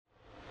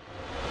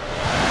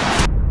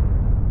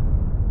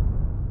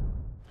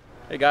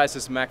Hey guys,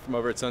 this is Mac from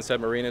over at Sunset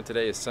Marina.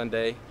 Today is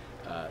Sunday,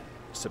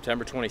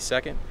 September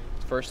 22nd. It's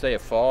the first day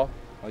of fall.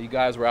 While you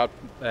guys were out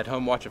at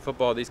home watching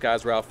football, these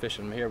guys were out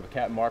fishing. I'm here with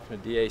Captain Mark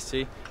from the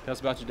DAC. Tell us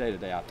about your day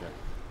today out there.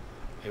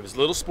 It was a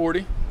little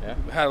sporty. Yeah.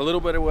 We had a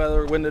little bit of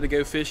weather window to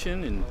go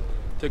fishing and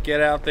took it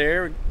out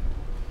there.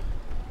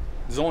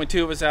 There's only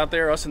two of us out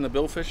there, us and the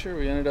bill fisher.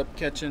 We ended up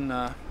catching,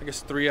 I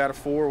guess, 3 out of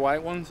 4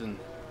 white ones and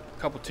a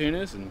couple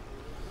tunas and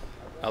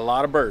a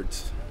lot of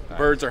birds. Nice.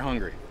 Birds are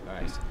hungry.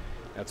 Nice.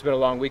 Now, it's been a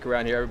long week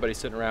around here. Everybody's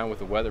sitting around with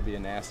the weather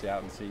being nasty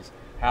out in the seas.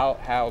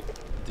 How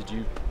did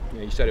you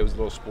you said it was a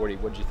little sporty.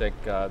 What did you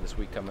think this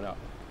week coming up?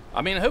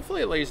 I mean,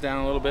 hopefully it lays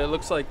down a little bit. It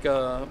looks like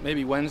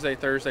maybe Wednesday,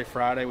 Thursday,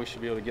 Friday we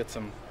should be able to get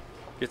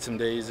some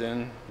days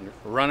in.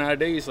 We're running out of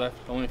days left.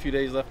 Only a few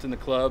days left in the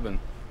club, and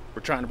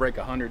we're trying to break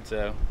 100,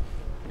 so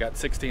we got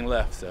 16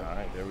 left. So all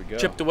right, there we go.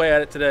 Chipped away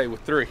at it today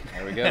with 3.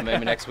 There we go.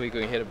 Maybe next week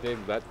we can hit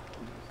about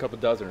a couple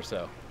dozen or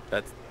so.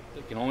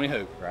 You can only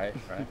hope. Right.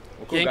 Well,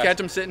 cool, Can't guys. catch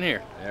them sitting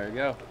here. There we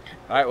go.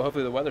 All right, well,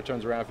 hopefully the weather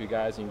turns around for you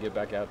guys and you can get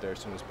back out there as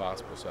soon as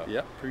possible. So.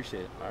 Yep,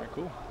 appreciate it. All right,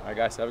 cool. All right,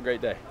 guys, have a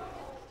great day.